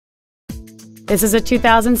This is a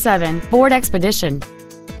 2007 Ford Expedition.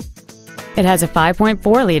 It has a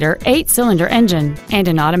 5.4-liter 8-cylinder engine and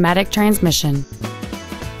an automatic transmission.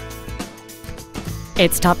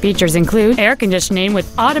 Its top features include air conditioning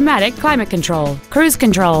with automatic climate control, cruise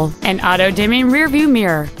control, an auto-dimming rearview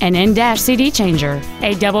mirror, an in-dash CD changer,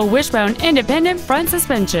 a double wishbone independent front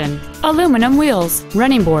suspension, aluminum wheels,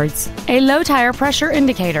 running boards, a low tire pressure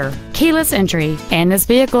indicator, keyless entry, and this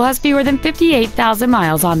vehicle has fewer than 58,000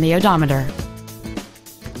 miles on the odometer.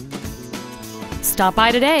 Stop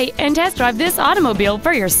by today and test drive this automobile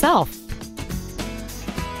for yourself.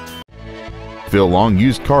 Phil Long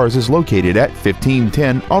Used Cars is located at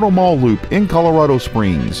 1510 Auto Mall Loop in Colorado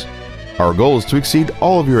Springs. Our goal is to exceed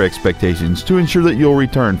all of your expectations to ensure that you'll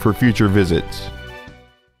return for future visits.